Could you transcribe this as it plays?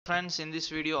Friends, in this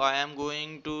video I am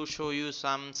going to show you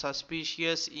some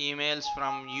suspicious emails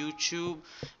from YouTube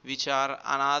which are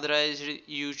unauthorized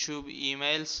YouTube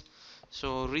emails.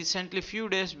 So recently, few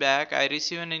days back, I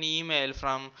received an email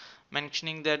from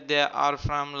mentioning that they are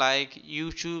from like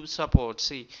YouTube support.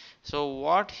 See, so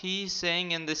what he is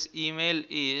saying in this email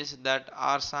is that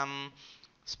are some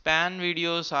spam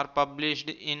videos are published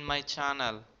in my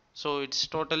channel. So it's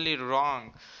totally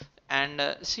wrong.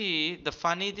 And see, the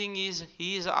funny thing is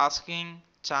he is asking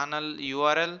channel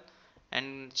URL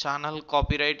and channel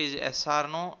copyright is yes or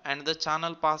no and the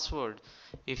channel password.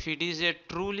 If it is a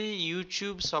truly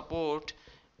YouTube support,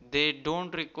 they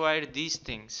don't require these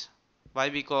things. Why?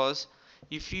 Because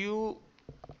if you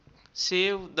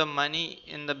save the money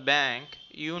in the bank,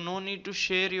 you no need to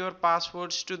share your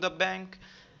passwords to the bank,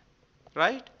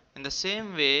 right? In the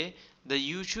same way, the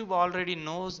YouTube already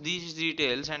knows these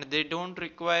details and they don't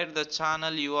require the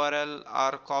channel URL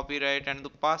or copyright and the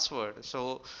password.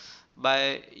 So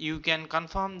by you can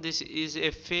confirm this is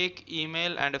a fake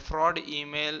email and a fraud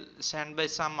email sent by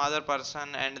some other person,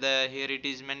 and here it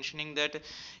is mentioning that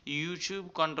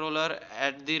YouTube controller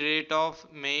at the rate of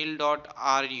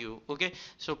mail.ru. Okay,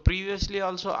 so previously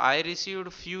also I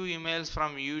received few emails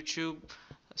from YouTube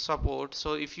support.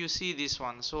 So if you see this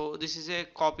one, so this is a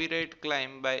copyright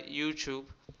claim by YouTube.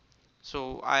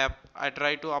 So I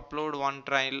try to upload one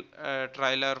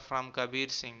trailer from Kabir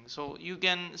Singh. So you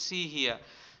can see here.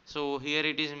 So here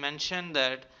it is mentioned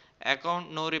that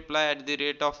account no reply at the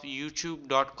rate of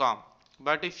youtube.com.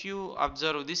 But if you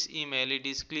observe this email, it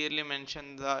is clearly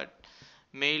mentioned that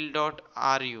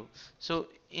mail.ru. So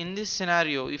in this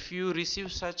scenario, if you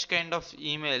receive such kind of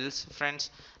emails,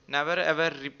 friends, never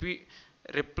ever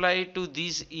reply to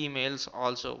these emails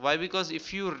also. Why? Because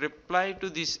if you reply to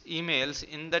these emails,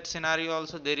 in that scenario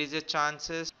also there is a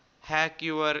chances hack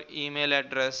your email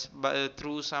address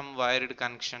through some wired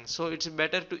connection. So it's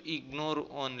better to ignore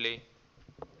only.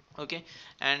 Okay.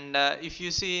 And if you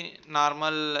see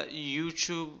normal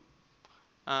YouTube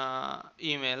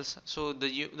emails, so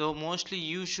the mostly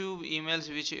YouTube emails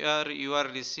which you are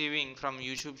receiving from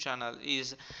YouTube channel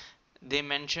is they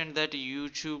mentioned that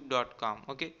youtube.com.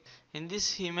 Okay, in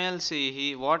this email,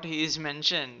 see what he is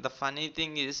mentioned, the funny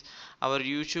thing is our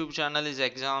YouTube channel is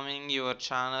examining your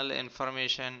channel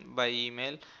information by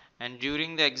email, and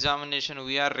during the examination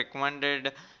we are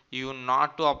recommended you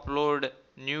not to upload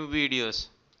new videos.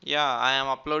 Yeah, I am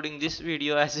uploading this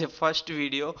video as a first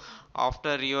video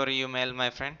after your email,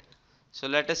 my friend. So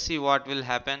let us see what will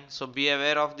happen. So be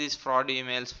aware of these fraud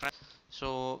emails, friend.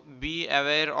 So be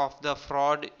aware of the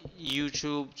fraud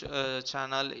YouTube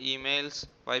channel emails.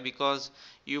 Why? Because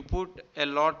you put a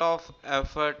lot of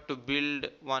effort to build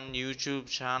one YouTube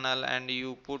channel and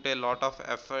you put a lot of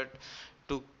effort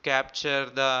to capture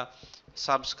the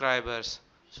subscribers.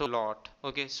 So lot.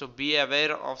 Okay, so be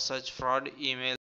aware of such fraud emails.